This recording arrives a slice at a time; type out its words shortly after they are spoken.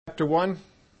chapter 1,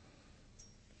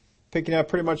 picking up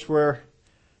pretty much where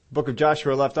the book of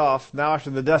Joshua left off. Now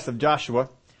after the death of Joshua,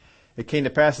 it came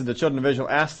to pass that the children of Israel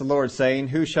asked the Lord, saying,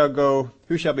 Who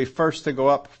shall be first to go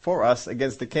up for us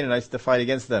against the Canaanites to fight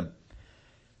against them?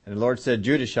 And the Lord said,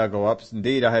 Judah shall go up.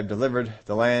 Indeed, I have delivered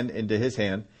the land into his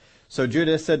hand. So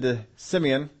Judah said to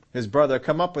Simeon, his brother,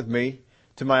 Come up with me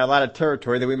to my allotted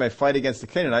territory, that we may fight against the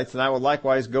Canaanites, and I will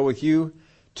likewise go with you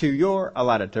to your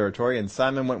allotted territory. And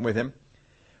Simeon went with him.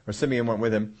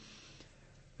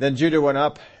 Then Judah went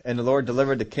up, and the Lord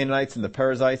delivered the Canaanites and the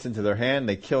Perizzites into their hand.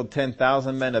 They killed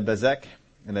 10,000 men of Bezek,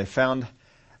 and they found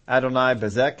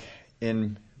Adoni-Bezek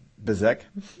in Bezek,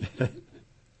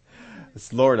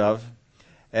 it's Lord of,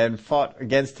 and fought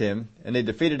against him, and they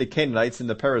defeated the Canaanites and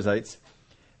the Perizzites.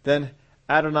 Then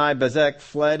Adoni-Bezek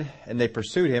fled, and they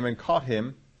pursued him and caught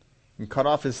him, and cut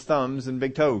off his thumbs and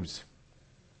big toes.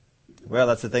 Well,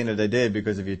 that's the thing that they did,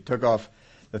 because if you took off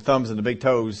the thumbs and the big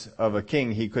toes of a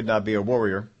king, he could not be a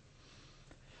warrior.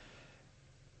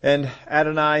 And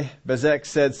Adoni-Bezek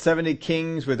said, 70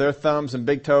 kings with their thumbs and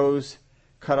big toes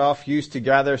cut off used to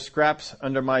gather scraps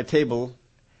under my table,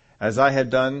 as I had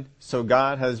done, so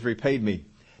God has repaid me.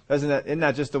 Isn't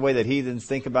that just the way that heathens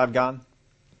think about God?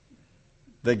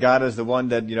 That God is the one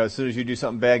that, as soon as you do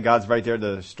something bad, God's right there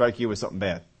to strike you with something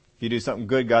bad. If you do something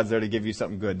good, God's there to give you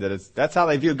something good. That's how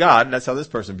they view God. That's how this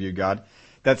person viewed God.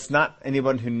 That's not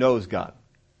anyone who knows God.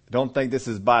 Don't think this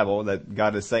is Bible that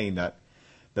God is saying that.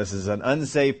 This is an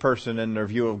unsaved person in their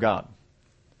view of God.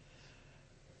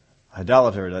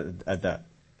 Idolater at that.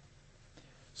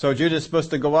 So Judah's supposed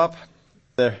to go up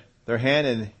their hand,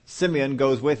 and Simeon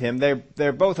goes with him.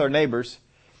 They're both our neighbors,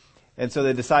 and so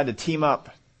they decide to team up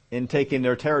in taking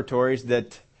their territories,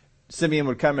 that Simeon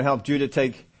would come and help Judah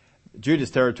take Judah's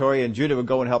territory, and Judah would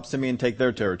go and help Simeon take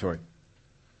their territory.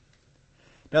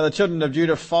 Now the children of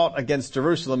Judah fought against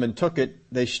Jerusalem and took it.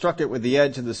 They struck it with the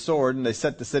edge of the sword, and they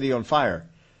set the city on fire.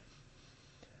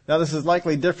 Now this is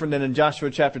likely different than in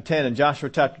Joshua chapter 10. In Joshua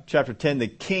chapter 10, the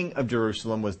king of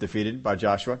Jerusalem was defeated by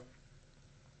Joshua,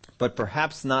 but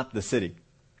perhaps not the city.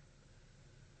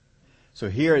 So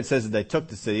here it says that they took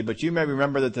the city, but you may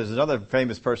remember that there's another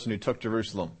famous person who took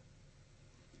Jerusalem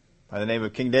by the name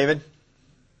of King David.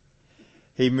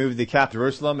 He moved the capital to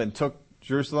Jerusalem and took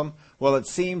Jerusalem. Well, it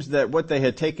seems that what they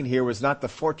had taken here was not the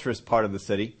fortress part of the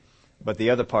city, but the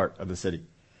other part of the city.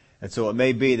 And so it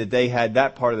may be that they had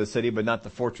that part of the city, but not the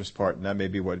fortress part, and that may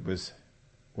be what was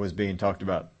being talked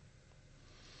about.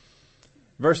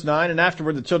 Verse 9, And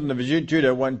afterward the children of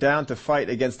Judah went down to fight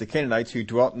against the Canaanites who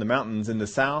dwelt in the mountains in the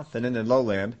south and in the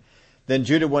lowland. Then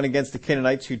Judah went against the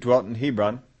Canaanites who dwelt in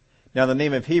Hebron. Now the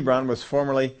name of Hebron was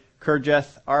formerly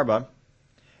Kirjath Arba,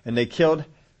 and they killed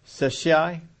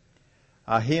Sheshai,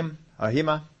 Ahimam,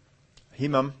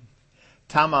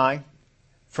 Tamai.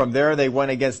 From there they went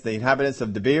against the inhabitants of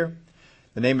Debir.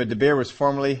 The name of Debir was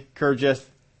formerly Kirjath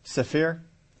Sephir.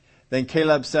 Then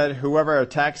Caleb said, Whoever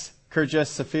attacks Kirjath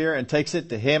Sephir and takes it,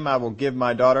 to him I will give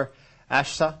my daughter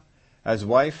Ashsa as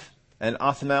wife. And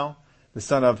Othniel, the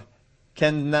son of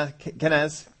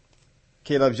Kenaz,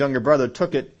 Caleb's younger brother,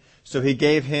 took it, so he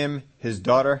gave him his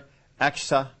daughter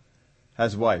Achsah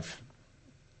as wife.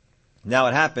 Now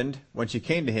it happened, when she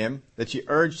came to him, that she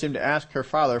urged him to ask her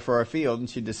father for a field, and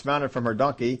she dismounted from her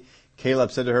donkey.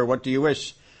 Caleb said to her, What do you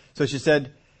wish? So she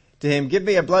said to him, Give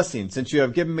me a blessing. Since you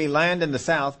have given me land in the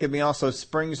south, give me also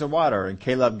springs of water. And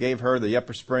Caleb gave her the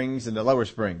upper springs and the lower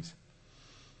springs.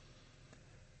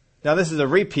 Now this is a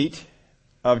repeat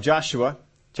of Joshua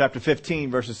chapter 15,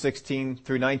 verses 16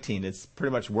 through 19. It's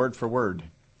pretty much word for word,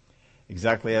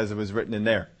 exactly as it was written in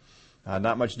there.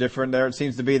 Not much different there. It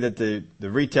seems to be that the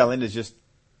retelling is just,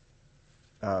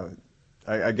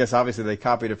 I guess obviously they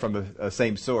copied it from the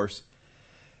same source.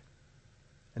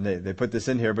 And they put this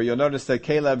in here. But you'll notice that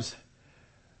Caleb's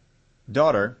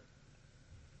daughter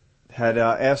had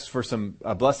asked for some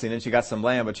blessing, and she got some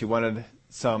land, but she wanted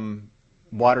some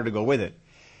water to go with it.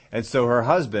 And so her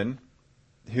husband,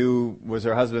 who was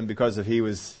her husband because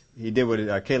he did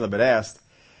what Caleb had asked,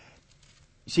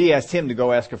 she asked him to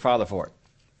go ask her father for it.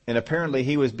 And apparently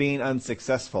he was being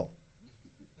unsuccessful.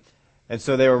 And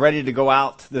so they were ready to go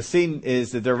out. The scene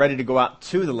is that they're ready to go out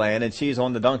to the land, and she's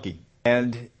on the donkey.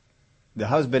 And the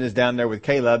husband is down there with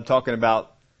Caleb talking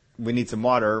about, we need some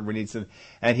water,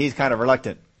 and he's kind of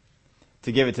reluctant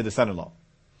to give it to the son-in-law.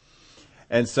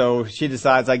 And so she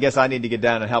decides, I guess I need to get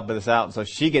down and help this out. And so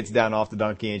she gets down off the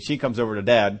donkey, and she comes over to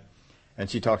Dad, and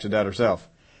she talks to Dad herself.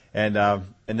 And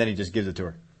then he just gives it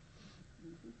to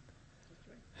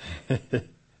her.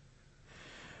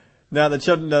 Now the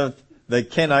children of the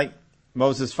Kenite,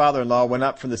 Moses' father-in-law, went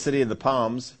up from the city of the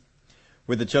palms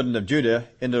with the children of Judah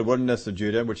into the wilderness of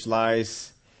Judah, which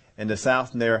lies in the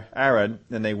south near Arad,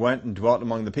 and they went and dwelt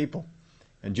among the people.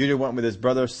 And Judah went with his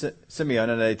brother Simeon,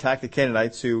 and they attacked the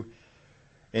Canaanites who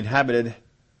inhabited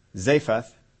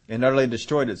Zaphath and utterly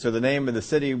destroyed it. So the name of the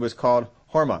city was called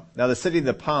Hormah. Now the city of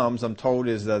the palms, I'm told,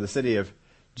 is the city of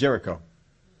Jericho.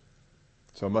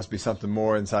 So it must be something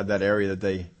more inside that area that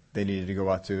they needed to go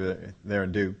out to there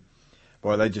and do.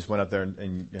 Boy, they just went up there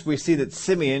and we see that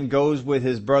Simeon goes with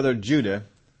his brother Judah,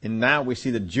 and now we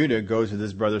see that Judah goes with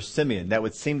his brother Simeon. That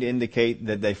would seem to indicate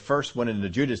that they first went into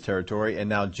Judah's territory and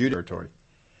now Judah's territory.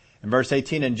 In verse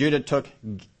 18, and Judah took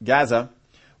Gaza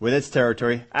with its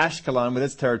territory, Ashkelon with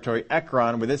its territory,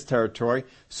 Ekron with its territory.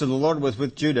 So the Lord was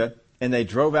with Judah, and they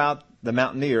drove out the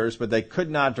mountaineers, but they could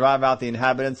not drive out the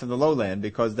inhabitants of the lowland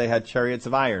because they had chariots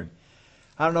of iron.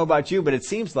 I don't know about you, but it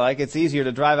seems like it's easier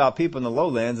to drive out people in the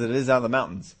lowlands than it is out of the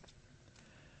mountains.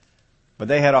 But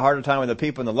they had a harder time with the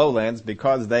people in the lowlands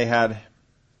because they had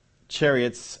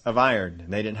chariots of iron,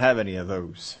 and they didn't have any of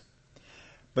those.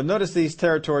 But notice these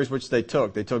territories which they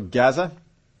took. They took Gaza,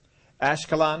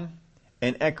 Ashkelon,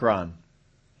 and Ekron,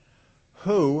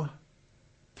 who,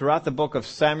 throughout the book of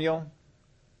Samuel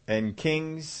and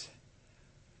Kings,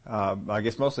 I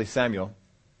guess mostly Samuel,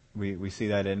 we see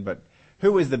that in, but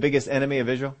who is the biggest enemy of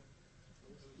Israel?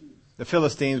 The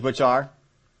Philistines, which are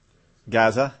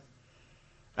Gaza,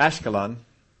 Ashkelon,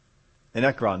 and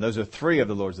Ekron. Those are three of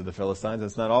the lords of the Philistines.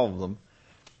 That's not all of them.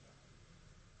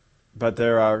 But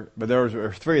there are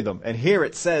three of them. And here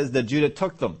it says that Judah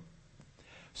took them.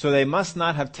 So they must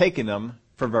not have taken them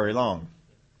for very long.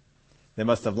 They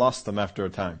must have lost them after a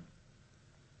time.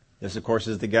 This, of course,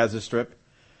 is the Gaza Strip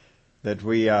that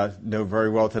we know very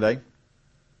well today.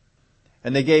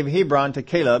 And they gave Hebron to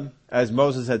Caleb, as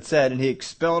Moses had said, and he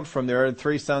expelled from there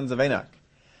 3 sons of Anak.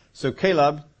 So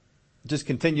Caleb just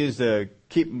continues to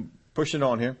keep pushing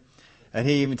on here. And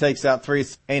he even takes out 3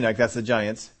 Anak, that's the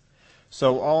giants.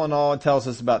 So all in all, it tells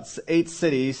us about 8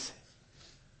 cities,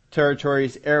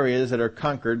 territories, areas that are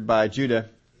conquered by Judah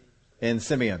and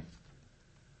Simeon.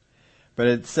 But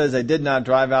it says they did not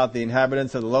drive out the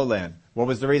inhabitants of the lowland. What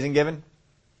was the reason given?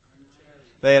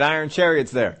 They had iron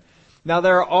chariots there. Now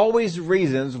there are always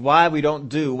reasons why we don't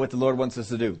do what the Lord wants us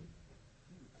to do.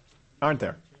 Aren't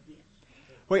there?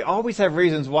 We always have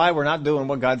reasons why we're not doing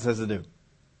what God says to do.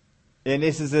 And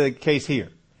this is the case here.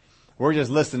 We're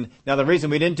just listening. Now the reason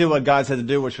we didn't do what God said to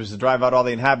do, which was to drive out all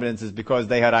the inhabitants, is because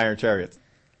they had iron chariots.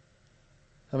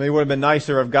 I mean, it would have been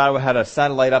nicer if God had a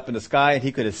satellite up in the sky and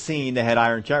he could have seen they had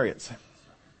iron chariots.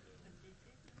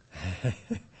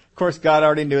 Of course, God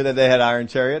already knew that they had iron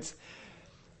chariots.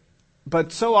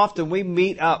 But so often we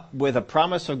meet up with a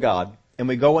promise of God and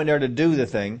we go in there to do the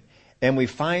thing and we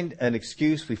find an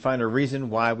excuse, we find a reason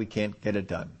why we can't get it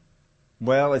done.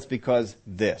 Well, it's because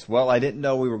this. Well, I didn't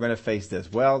know we were going to face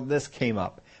this. Well, this came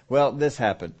up. Well, this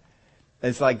happened.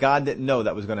 It's like God didn't know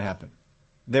that was going to happen.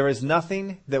 There is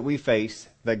nothing that we face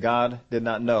that God did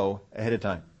not know ahead of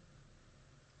time.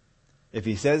 If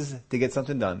he says to get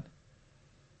something done,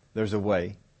 there's a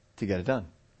way to get it done.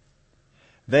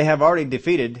 They have already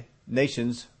defeated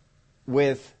nations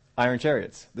with iron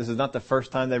chariots. This is not the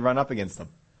first time they run up against them.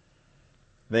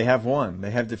 They have won.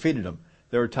 They have defeated them.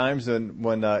 There were times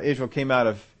when Israel came out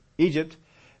of Egypt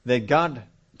that God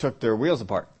took their wheels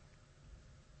apart.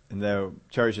 And their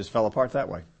chariots just fell apart that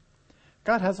way.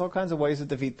 God has all kinds of ways to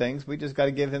defeat things. We just got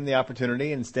to give him the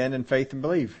opportunity and stand in faith and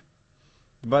believe.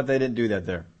 But they didn't do that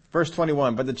there. Verse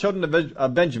 21, but the children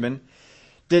of Benjamin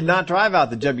did not drive out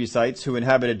the Jebusites who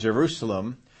inhabited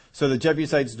Jerusalem. So the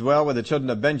Jebusites dwell with the children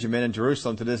of Benjamin in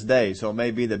Jerusalem to this day. So it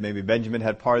may be that maybe Benjamin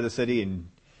had part of the city and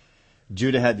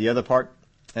Judah had the other part.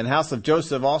 And the house of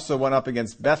Joseph also went up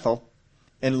against Bethel,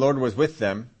 and the Lord was with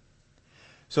them.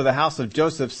 So the house of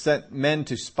Joseph sent men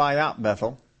to spy out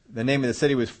Bethel. The name of the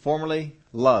city was formerly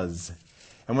Luz.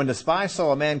 And when the spies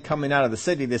saw a man coming out of the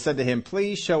city, they said to him,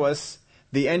 please show us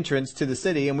the entrance to the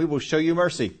city, and we will show you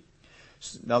mercy.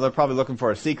 Now they're probably looking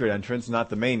for a secret entrance, not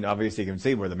the main. Obviously you can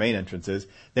see where the main entrance is.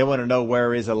 They want to know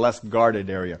where is a less guarded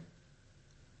area.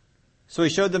 So he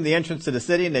showed them the entrance to the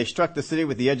city, and they struck the city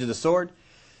with the edge of the sword.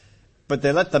 But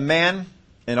they let the man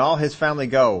and all his family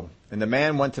go. And the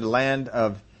man went to the land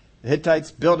of the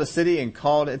Hittites, built a city, and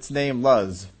called its name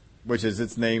Luz, which is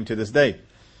its name to this day.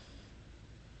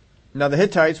 Now the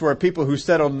Hittites were a people who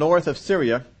settled north of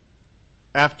Syria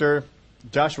after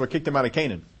Joshua kicked them out of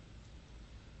Canaan.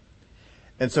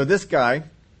 And so this guy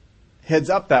heads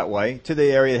up that way to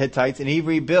the area of the Hittites, and he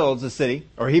rebuilds the city,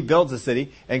 or he builds a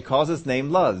city, and calls its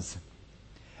name Luz,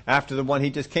 after the one he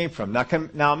just came from.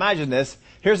 Now imagine this.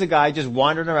 Here's a guy just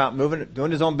wandering around, moving,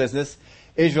 doing his own business.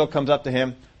 Israel comes up to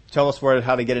him, tell us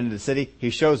how to get into the city. He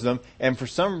shows them. And for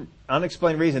some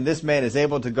unexplained reason, this man is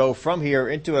able to go from here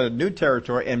into a new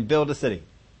territory and build a city.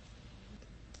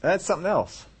 That's something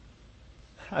else.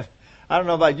 I don't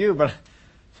know about you, but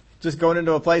just going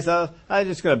into a place, I'm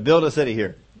just going to build a city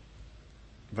here.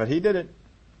 But he did it.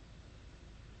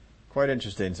 Quite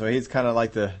interesting. So he's kind of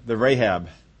like the Rahab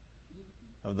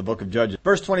of the book of Judges.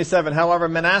 Verse 27, however,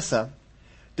 Manasseh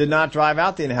did not drive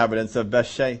out the inhabitants of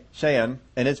Beth-shean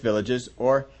and its villages,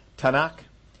 or Tanakh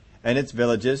and its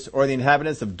villages, or the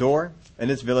inhabitants of Dor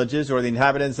and its villages, or the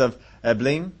inhabitants of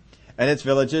Eblim and its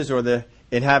villages, or the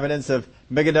inhabitants of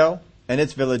Megiddo and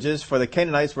its villages, for the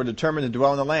Canaanites were determined to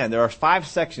dwell in the land. There are 5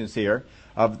 sections here.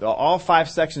 Of all 5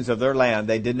 sections of their land,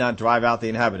 they did not drive out the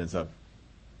inhabitants of.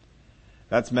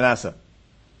 That's Manasseh.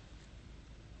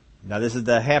 Now this is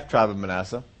the half tribe of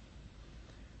Manasseh.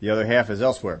 The other half is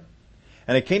elsewhere.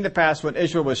 And it came to pass when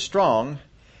Israel was strong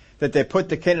that they put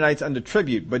the Canaanites under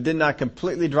tribute, but did not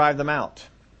completely drive them out.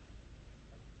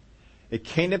 It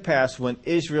came to pass when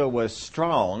Israel was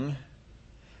strong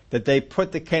that they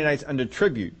put the Canaanites under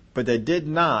tribute, but they did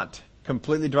not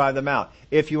completely drive them out.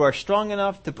 If you are strong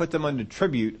enough to put them under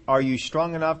tribute, are you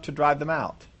strong enough to drive them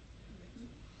out?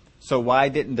 So why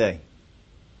didn't they?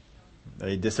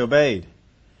 They disobeyed.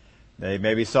 They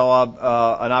maybe saw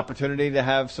an opportunity to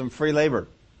have some free labor,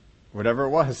 whatever it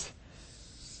was.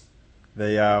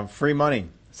 They free money,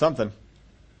 something.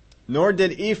 Nor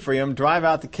did Ephraim drive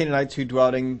out the Canaanites who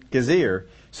dwelt in Gezer.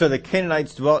 So the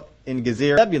Canaanites dwelt in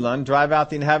Gezer. Zebulun drive out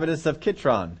the inhabitants of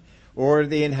Kitron, or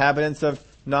the inhabitants of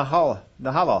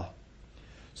Nahalal.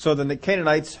 So then the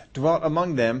Canaanites dwelt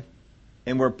among them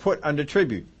and were put under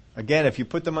tribute. Again, if you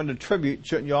put them under tribute,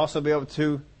 shouldn't you also be able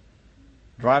to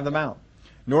drive them out?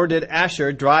 Nor did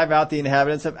Asher drive out the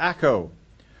inhabitants of Akko,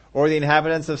 or the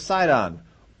inhabitants of Sidon,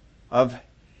 of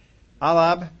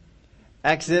Alab,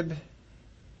 Akzib,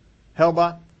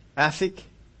 Helba, Aphik,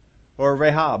 or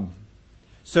Rehob.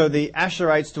 So the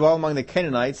Asherites dwell among the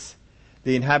Canaanites,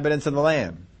 the inhabitants of the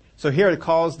land. So here it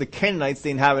calls the Canaanites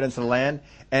the inhabitants of the land,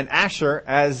 and Asher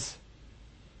as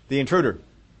the intruder,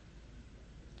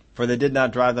 for they did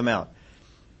not drive them out.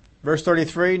 Verse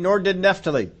 33, nor did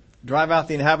Naphtali drive out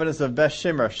the inhabitants of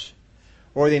Beth-shemesh,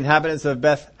 or the inhabitants of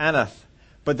Beth-anath,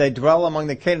 but they dwell among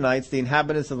the Canaanites, the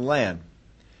inhabitants of the land.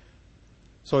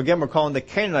 So again, we're calling the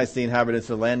Canaanites the inhabitants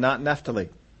of the land, not Naphtali.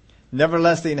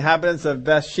 Nevertheless, the inhabitants of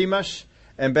Beth-shemesh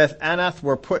and Beth-anath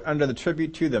were put under the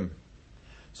tribute to them.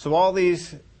 So all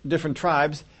these different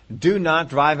tribes do not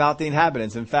drive out the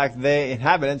inhabitants. In fact, the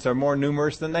inhabitants are more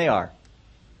numerous than they are.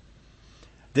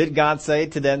 Did God say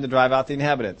to them to drive out the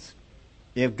inhabitants?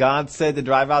 If God said to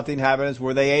drive out the inhabitants,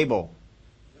 were they able?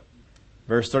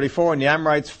 Verse 34, and the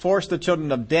Amorites forced the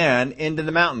children of Dan into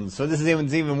the mountains. So this is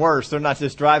even worse. They're not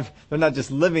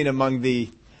just living among the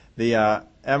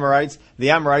Amorites.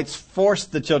 The Amorites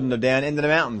forced the children of Dan into the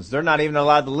mountains. They're not even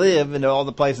allowed to live in all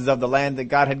the places of the land that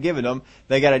God had given them.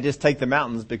 They got to just take the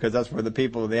mountains because that's where the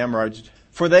people of the Amorites.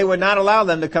 For they would not allow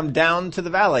them to come down to the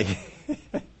valley.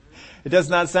 It does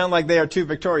not sound like they are too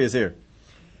victorious here.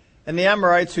 And the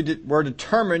Amorites who were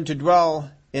determined to dwell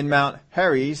in Mount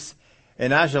Heres,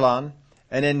 in Ajalon,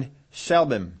 and in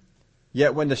Shalbim.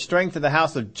 Yet when the strength of the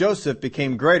house of Joseph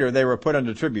became greater, they were put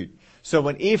under tribute. So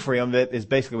when Ephraim, that is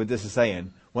basically what this is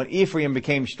saying, when Ephraim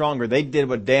became stronger, they did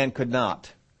what Dan could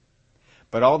not.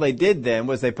 But all they did then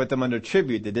was they put them under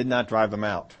tribute. They did not drive them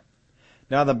out.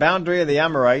 Now the boundary of the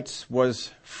Amorites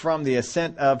was from the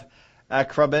ascent of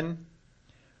Akrabim,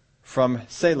 from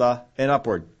Selah and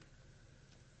upward.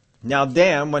 Now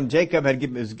Dan, when Jacob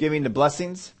was giving the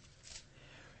blessings,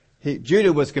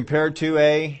 Judah was compared to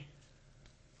if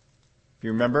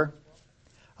you remember,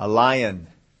 a lion.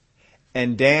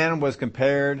 And Dan was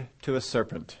compared to a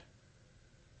serpent.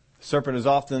 The serpent is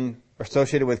often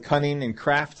associated with cunning and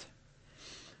craft.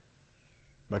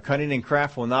 But cunning and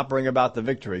craft will not bring about the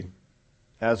victory,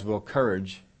 as will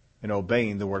courage in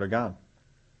obeying the word of God.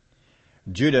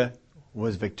 Judah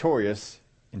was victorious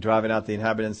in driving out the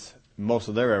inhabitants in most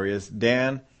of their areas.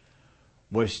 Dan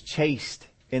was chased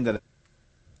into the...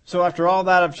 So after all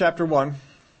that of chapter 1,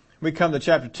 we come to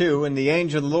chapter 2, and the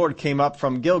angel of the Lord came up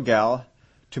from Gilgal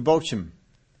to Bochim.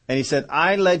 And he said,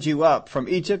 I led you up from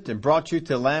Egypt and brought you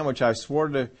to the land which I swore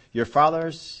to your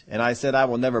fathers. And I said, I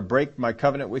will never break my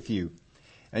covenant with you.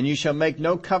 And you shall make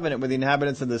no covenant with the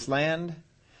inhabitants of this land.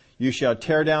 You shall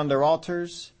tear down their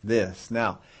altars. This.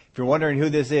 Now, if you're wondering who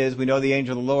this is, we know the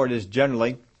angel of the Lord is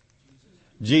generally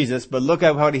Jesus. But look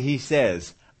at what he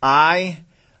says. I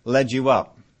led you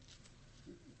up.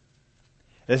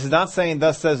 This is not saying,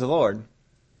 thus says the Lord.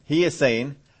 He is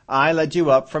saying, I led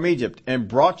you up from Egypt and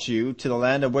brought you to the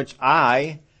land of which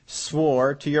I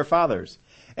swore to your fathers.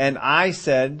 And I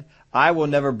said, I will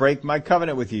never break my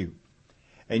covenant with you.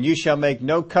 And you shall make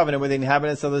no covenant with the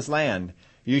inhabitants of this land.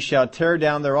 You shall tear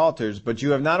down their altars, but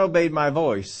you have not obeyed my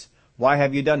voice. Why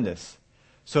have you done this?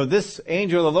 So this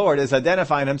angel of the Lord is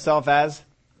identifying himself as,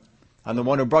 I'm the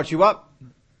one who brought you up.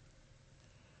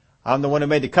 I'm the one who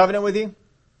made the covenant with you.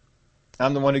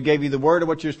 I'm the one who gave you the word of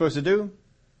what you're supposed to do.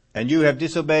 And you have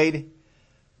disobeyed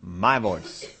my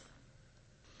voice.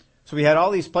 So we had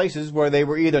all these places where they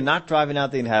were either not driving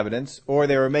out the inhabitants or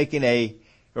they were making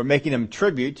them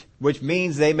tribute, which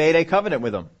means they made a covenant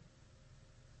with them.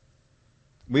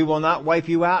 We will not wipe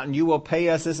you out and you will pay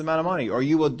us this amount of money, or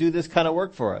you will do this kind of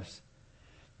work for us.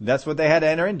 That's what they had to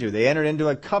enter into. They entered into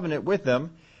a covenant with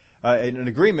them, an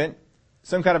agreement,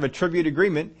 some kind of a tribute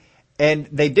agreement, and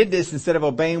they did this instead of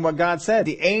obeying what God said.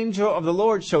 The angel of the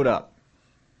Lord showed up,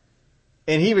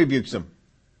 and he rebukes them.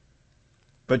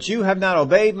 But you have not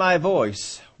obeyed my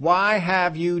voice. Why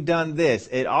have you done this?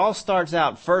 It all starts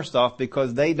out, first off,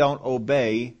 because they don't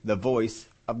obey the voice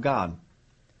of God.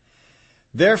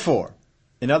 Therefore,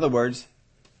 in other words,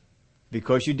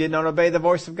 because you did not obey the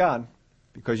voice of God,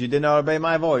 because you did not obey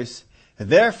my voice,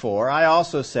 therefore I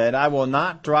also said, I will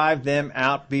not drive them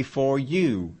out before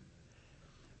you,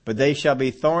 but they shall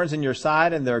be thorns in your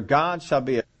side, and their God shall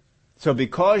be. So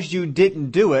because you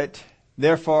didn't do it,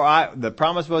 therefore the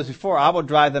promise was before, I will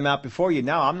drive them out before you.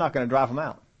 Now I'm not going to drive them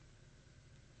out,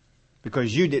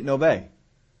 because you didn't obey.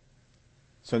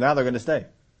 So now they're going to stay.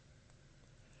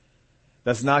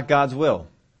 That's not God's will.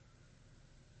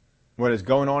 What is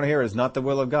going on here is not the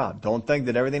will of God. Don't think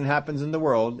that everything that happens in the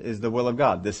world is the will of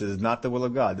God. This is not the will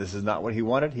of God. This is not what he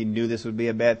wanted. He knew this would be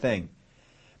a bad thing.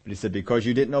 But he said, because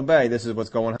you didn't obey, this is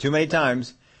what's going on. Too many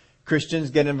times,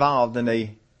 Christians get involved and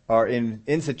they are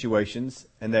in situations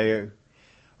and they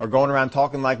are going around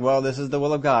talking like, well, this is the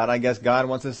will of God. I guess God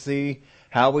wants us to see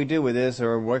how we do with this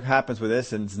or what happens with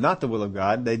this. And it's not the will of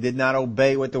God. They did not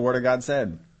obey what the Word of God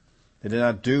said. They did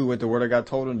not do what the Word of God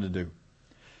told them to do.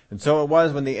 And so it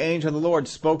was when the angel of the Lord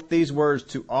spoke these words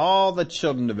to all the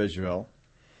children of Israel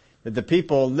that the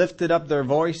people lifted up their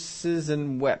voices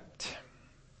and wept.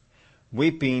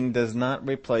 Weeping does not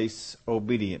replace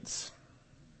obedience.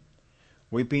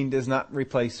 Weeping does not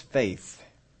replace faith.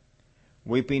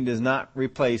 Weeping does not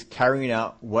replace carrying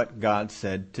out what God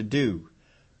said to do.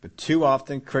 But too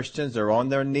often Christians are on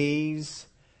their knees,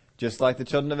 just like the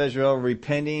children of Israel,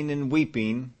 repenting and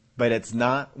weeping, but it's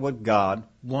not what God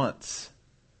wants.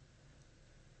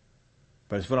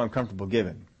 But it's what I'm comfortable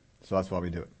giving. So that's why we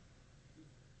do it.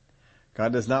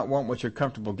 God does not want what you're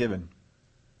comfortable giving.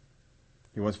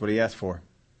 He wants what he asked for.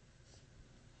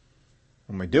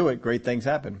 When we do it, great things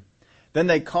happen. Then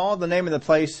they called the name of the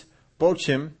place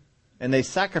Bochim, and they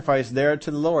sacrificed there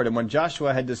to the Lord. And when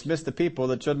Joshua had dismissed the people,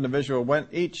 the children of Israel went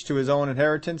each to his own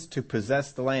inheritance to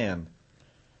possess the land.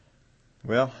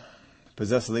 Well,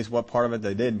 possess at least what part of it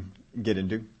they did get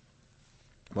into.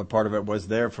 What part of it was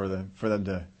there for them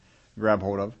to grab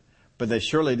hold of. But they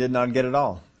surely did not get it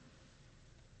all.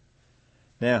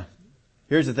 Now,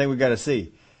 here's the thing we've got to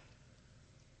see.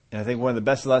 And I think one of the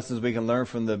best lessons we can learn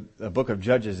from the book of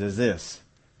Judges is this.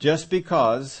 Just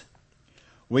because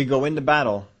we go into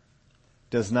battle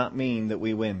does not mean that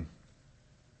we win.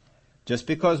 Just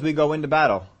because we go into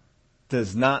battle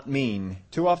does not mean.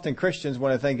 Too often Christians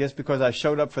want to think just because I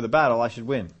showed up for the battle, I should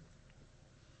win.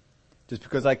 Just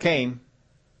because I came,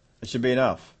 it should be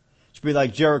enough. It should be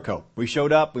like Jericho. We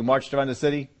showed up, we marched around the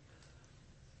city,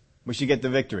 we should get the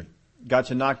victory. God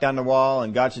should knock down the wall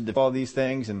and God should do all these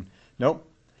things. And nope.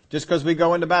 Just because we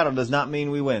go into battle does not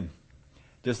mean we win.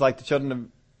 Just like the children of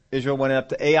Israel went up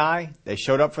to Ai, they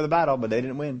showed up for the battle, but they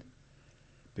didn't win.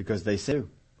 Because they said,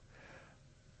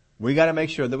 we got to make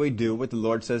sure that we do what the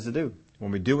Lord says to do.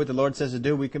 When we do what the Lord says to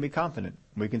do, we can be confident.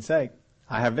 We can say,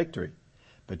 I have victory.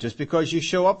 But just because you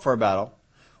show up for a battle,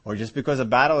 or just because a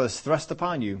battle is thrust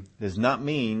upon you, does not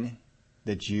mean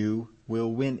that you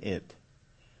will win it.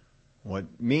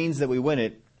 What means that we win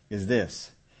it is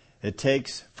this. It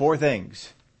takes 4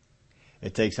 things.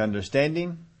 It takes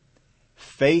understanding,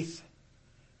 faith,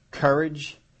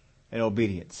 courage, and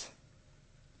obedience.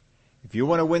 If you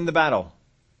want to win the battle,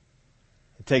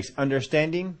 it takes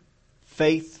understanding,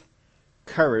 faith,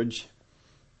 courage,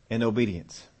 and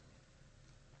obedience.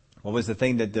 What was the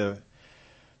thing that the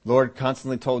Lord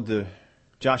constantly told to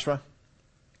Joshua?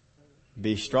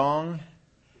 Be strong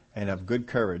and of good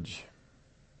courage.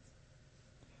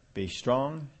 Be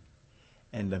strong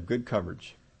and of good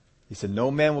courage. He said,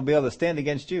 no man will be able to stand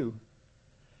against you.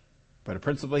 But a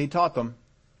principle he taught them,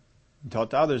 he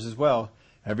taught to others as well.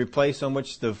 Every place on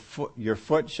which your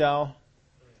foot shall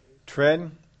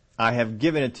tread, I have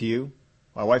given it to you,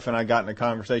 My wife and I got in a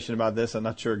conversation about this. I'm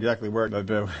not sure exactly where, but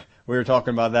we were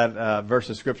talking about that verse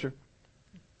of Scripture.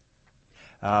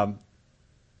 And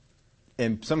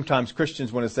sometimes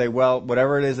Christians want to say, well,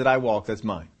 whatever it is that I walk, that's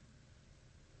mine.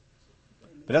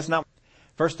 But that's not.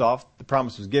 First off, the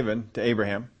promise was given to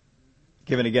Abraham,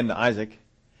 given again to Isaac,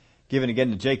 given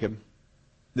again to Jacob.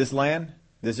 This land,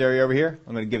 this area over here,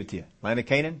 I'm going to give it to you. Land of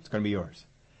Canaan, it's going to be yours.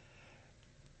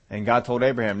 And God told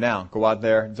Abraham, now go out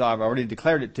there. So I've already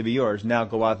declared it to be yours. Now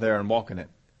go out there and walk in it.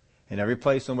 In every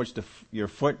place on which your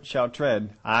foot shall tread,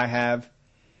 I have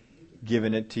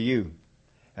given it to you.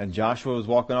 And Joshua was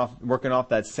working off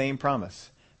that same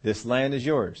promise. This land is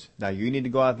yours. Now you need to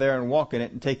go out there and walk in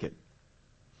it and take it.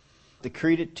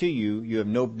 Decreed it to you. You have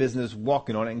no business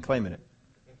walking on it and claiming it.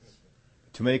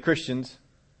 Too many Christians,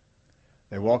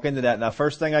 they walk into that. Now,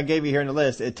 first thing I gave you here in the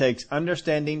list, it takes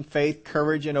understanding, faith,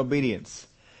 courage, and obedience.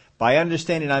 By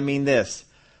understanding, I mean this.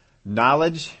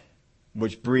 Knowledge,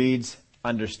 which breeds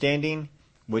understanding,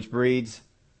 which breeds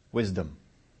wisdom.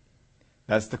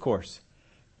 That's the course.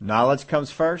 Knowledge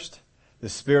comes first. The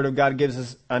Spirit of God gives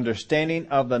us understanding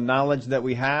of the knowledge that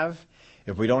we have.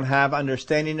 If we don't have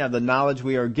understanding of the knowledge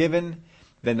we are given,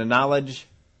 then the knowledge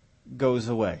goes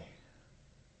away.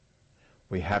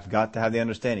 We have got to have the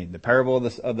understanding. The parable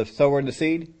of the sower and the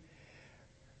seed,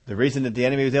 the reason that the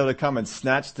enemy was able to come and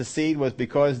snatch the seed was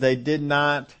because they did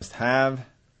not have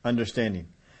understanding.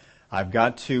 I've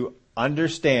got to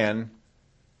understand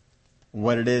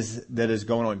what it is that is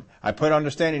going on. I put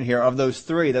understanding here. Of those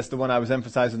three, that's the one I was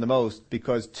emphasizing the most,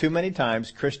 because too many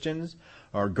times Christians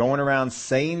are going around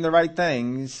saying the right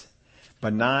things,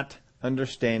 but not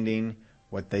understanding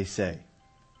what they say.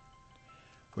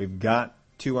 We've got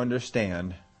to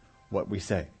understand what we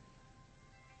say.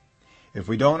 If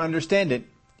we don't understand it,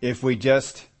 if we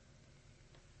just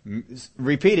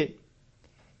repeat it,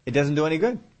 it doesn't do any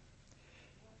good.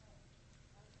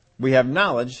 We have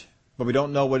knowledge, but we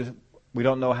don't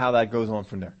know how that goes on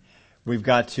from there. We've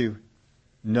got to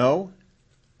know,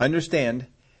 understand,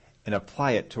 and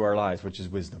apply it to our lives, which is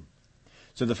wisdom.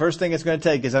 So the first thing it's going to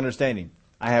take is understanding.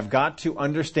 I have got to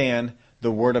understand the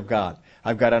Word of God.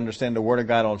 I've got to understand the Word of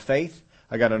God on faith.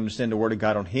 I got to understand the Word of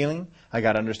God on healing. I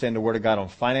got to understand the Word of God on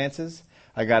finances.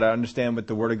 I got to understand what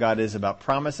the Word of God is about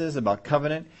promises, about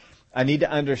covenant. I need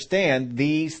to understand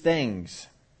these things.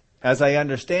 As I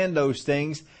understand those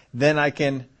things, then I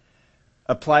can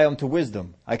apply them to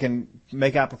wisdom. I can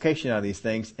make application out of these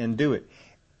things and do it.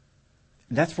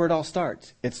 That's where it all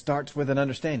starts. It starts with an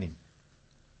understanding.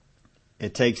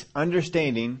 It takes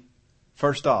understanding,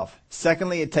 first off.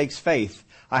 Secondly, it takes faith.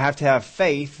 I have to have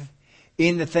faith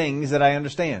in the things that I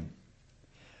understand.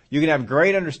 You can have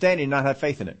great understanding and not have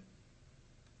faith in it.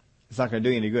 It's not going to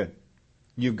do you any good.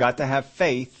 You've got to have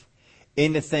faith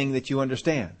in the thing that you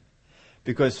understand.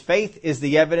 Because faith is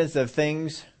the evidence of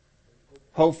things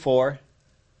hoped for,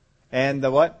 and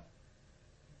the what?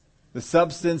 The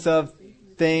substance of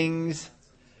things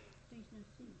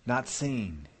not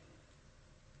seen.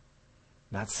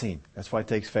 Not seen. That's why it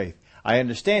takes faith. I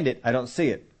understand it. I don't see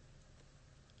it.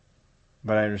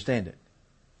 But I understand it.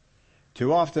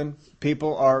 Too often,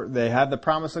 they have the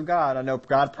promise of God. I know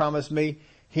God promised me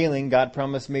healing. God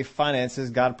promised me finances.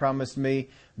 God promised me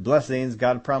blessings.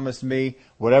 God promised me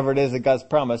whatever it is that God's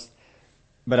promised.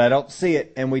 But I don't see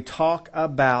it. And we talk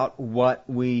about what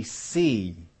we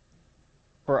see.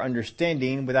 For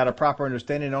understanding, without a proper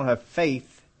understanding, I don't have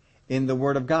faith in the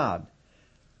Word of God.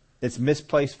 It's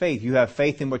misplaced faith. You have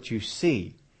faith in what you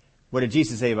see. What did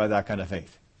Jesus say about that kind of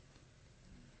faith?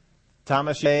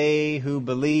 Thomas, they who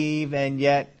believe and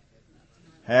yet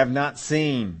have not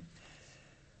seen.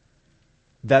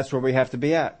 That's where we have to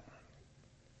be at.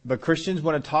 But Christians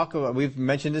want to talk about, we've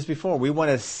mentioned this before, we want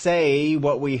to say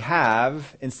what we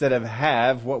have instead of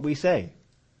have what we say.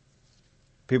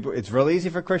 It's real easy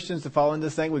for Christians to fall into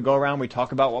this thing. We go around, we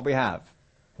talk about what we have.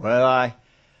 Well,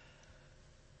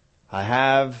 I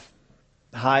have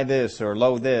high this or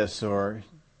low this or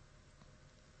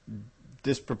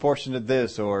disproportionate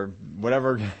this or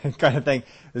whatever kind of thing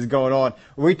is going on.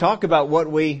 We talk about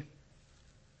what we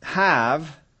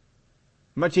have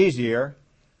much easier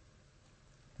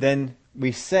than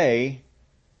we say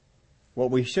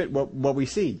what we should, what we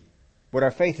see, what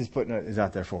our faith is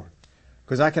out there for.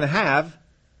 Because I can have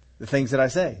the things that I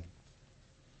say.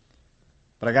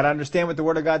 But I got to understand what the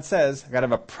Word of God says. I got to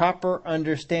have a proper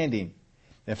understanding.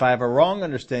 If I have a wrong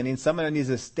understanding, someone needs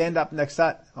to stand up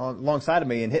alongside of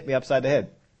me and hit me upside the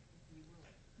head.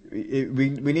 We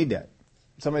need that.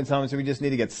 Sometimes we just need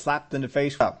to get slapped in the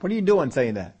face. What are you doing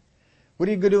saying that? What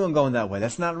are you doing going that way?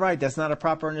 That's not right. That's not a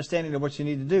proper understanding of what you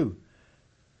need to do.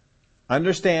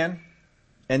 Understand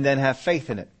and then have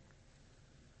faith in it.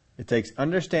 It takes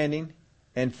understanding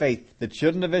and faith. The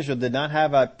children of Israel did not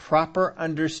have a proper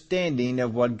understanding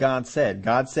of what God said.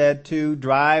 God said to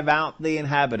drive out the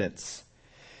inhabitants.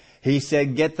 He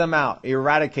said, get them out,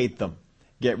 eradicate them,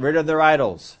 get rid of their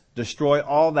idols, destroy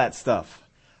all that stuff.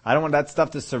 I don't want that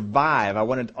stuff to survive. I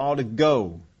want it all to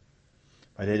go.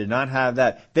 But they did not have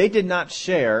that. They did not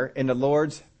share in the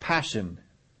Lord's passion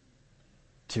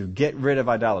to get rid of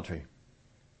idolatry.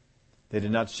 They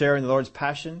did not share in the Lord's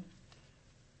passion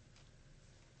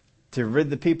to rid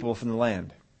the people from the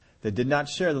land. They did not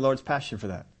share the Lord's passion for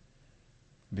that.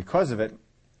 Because of it,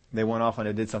 they went off and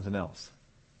they did something else.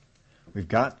 We've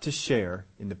got to share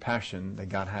in the passion that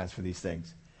God has for these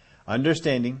things.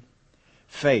 Understanding,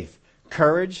 faith,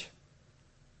 courage.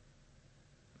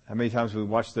 How many times we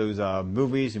watch those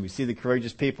movies and we see the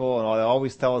courageous people and they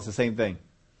always tell us the same thing.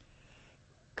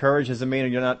 Courage doesn't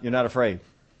mean you're not afraid.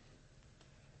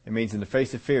 It means in the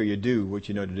face of fear, you do what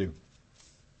you know to do.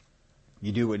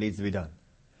 You do what needs to be done.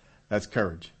 That's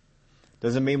courage.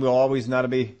 Doesn't mean we'll always not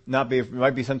be. It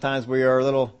might be sometimes we are a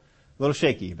little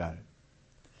shaky about it.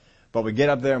 But we get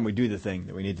up there and we do the thing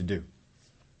that we need to do.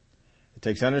 It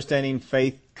takes understanding,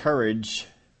 faith, courage.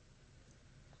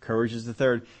 Courage is the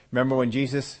third. Remember when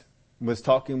Jesus was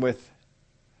talking with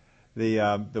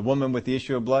the woman with the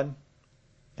issue of blood?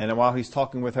 And while he's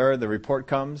talking with her, the report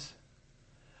comes.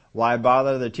 Why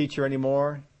bother the teacher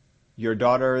anymore? Your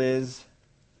daughter is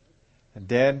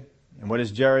dead. And what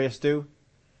does Jairus do?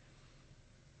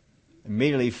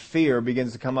 Immediately fear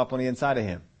begins to come up on the inside of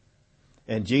him.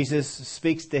 And Jesus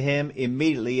speaks to him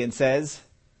immediately and says,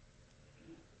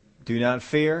 do not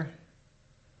fear,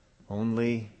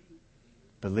 only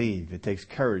believe. It takes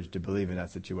courage to believe in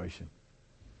that situation.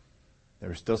 There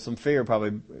was still some fear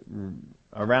probably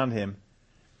around him,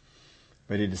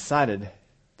 but he decided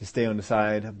to stay on the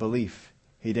side of belief.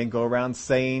 He didn't go around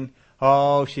saying,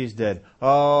 oh, she's dead.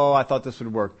 Oh, I thought this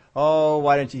would work. Oh,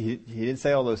 why didn't you? He didn't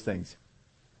say all those things.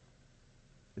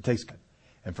 It takes,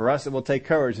 and for us, it will take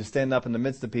courage to stand up in the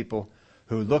midst of people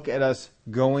who look at us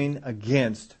going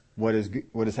against what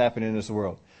is happening in this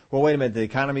world. Well, wait a minute, the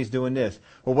economy's doing this.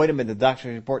 Well, wait a minute, the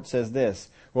doctor's report says this.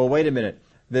 Well, wait a minute,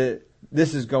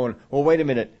 this is going. Well, wait a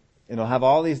minute, and they'll have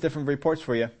all these different reports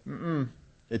for you.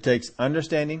 It takes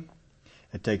understanding,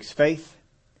 it takes faith,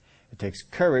 it takes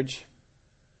courage,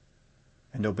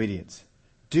 and obedience.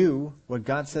 Do what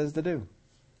God says to do.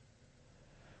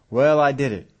 Well, I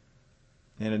did it,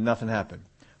 and nothing happened.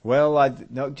 Well,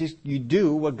 you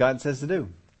do what God says to do.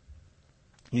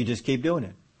 You just keep doing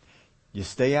it. You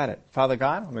stay at it. Father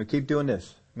God, I'm going to keep doing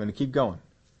this. I'm going to keep going.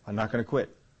 I'm not going to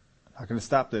quit. I'm not going to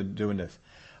stop doing this.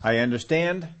 I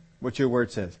understand what your word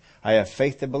says. I have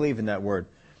faith to believe in that word.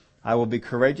 I will be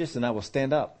courageous and I will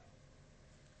stand up.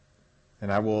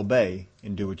 And I will obey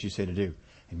and do what you say to do.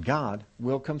 And God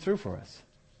will come through for us.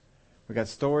 We got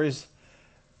stories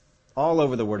all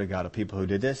over the Word of God of people who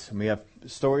did this. And we have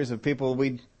stories of people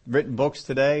we've written books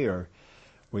today, or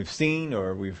we've seen,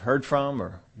 or we've heard from,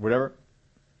 or whatever.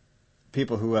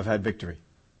 People who have had victory.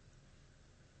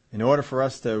 In order for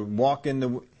us to walk in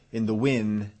the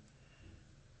win,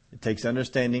 it takes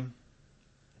understanding,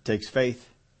 it takes faith,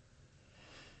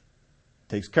 it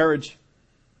takes courage,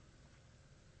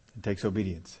 it takes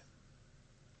obedience.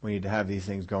 We need to have these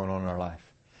things going on in our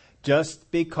life.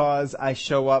 Just because I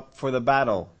show up for the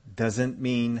battle doesn't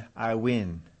mean I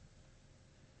win.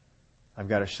 I've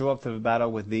got to show up to the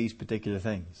battle with these particular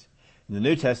things. In the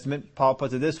New Testament, Paul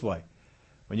puts it this way.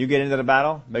 When you get into the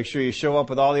battle, make sure you show up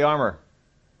with all the armor.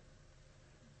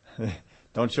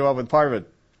 Don't show up with part of it.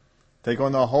 Take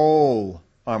on the whole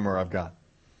armor of God.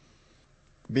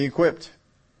 Be equipped.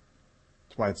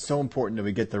 That's why it's so important that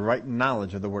we get the right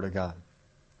knowledge of the Word of God.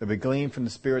 That we glean from the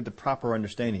Spirit the proper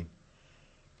understanding.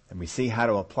 And we see how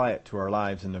to apply it to our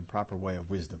lives in the proper way of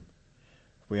wisdom.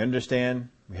 If we understand,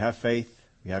 we have faith,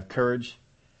 we have courage,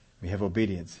 we have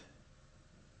obedience.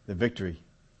 The victory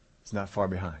is not far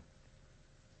behind.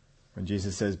 When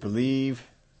Jesus says, believe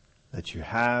that you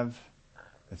have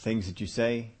the things that you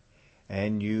say,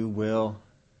 and you will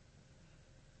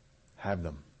have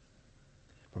them.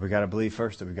 But we got to believe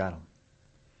first that we got them.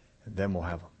 And then we'll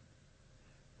have them.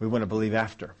 We want to believe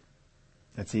after.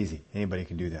 That's easy. Anybody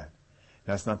can do that.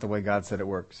 That's not the way God said it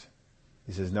works.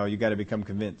 He says, no, you got to become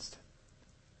convinced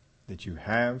that you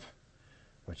have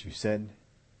what you said.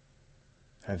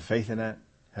 Have faith in that.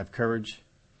 Have courage.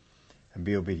 And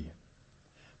be obedient.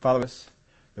 Father,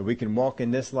 that we can walk in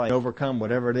this life and overcome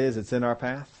whatever it is that's in our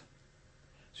path.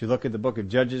 As you look at the book of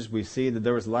Judges, we see that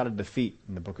there was a lot of defeat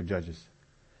in the book of Judges.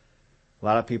 A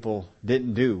lot of people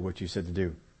didn't do what you said to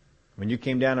do. When you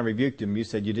came down and rebuked them, you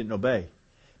said you didn't obey.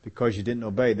 Because you didn't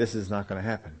obey, this is not going to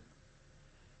happen.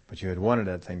 But you had wanted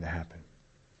that thing to happen.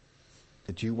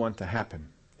 That you want to happen.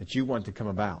 That you want to come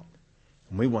about.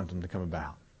 And we want them to come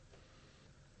about.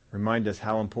 Remind us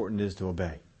how important it is to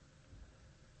obey.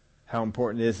 How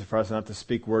important it is for us not to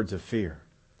speak words of fear.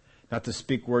 Not to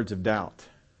speak words of doubt.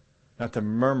 Not to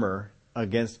murmur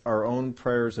against our own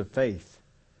prayers of faith.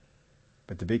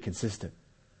 But to be consistent.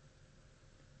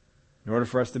 In order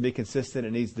for us to be consistent,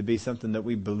 it needs to be something that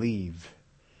we believe.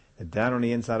 That down on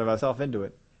the inside of ourselves into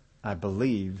it, I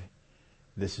believe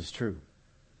this is true.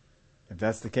 If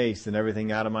that's the case, then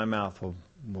everything out of my mouth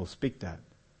will speak that.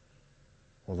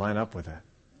 Will line up with that.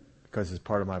 Because it's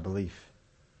part of my belief.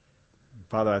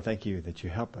 Father, I thank you that you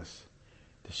help us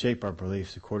to shape our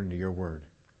beliefs according to your word.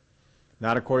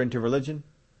 Not according to religion,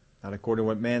 not according to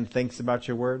what man thinks about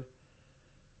your word,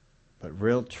 but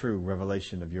real, true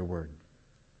revelation of your word.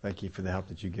 Thank you for the help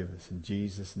that you give us. In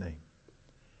Jesus' name,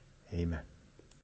 amen.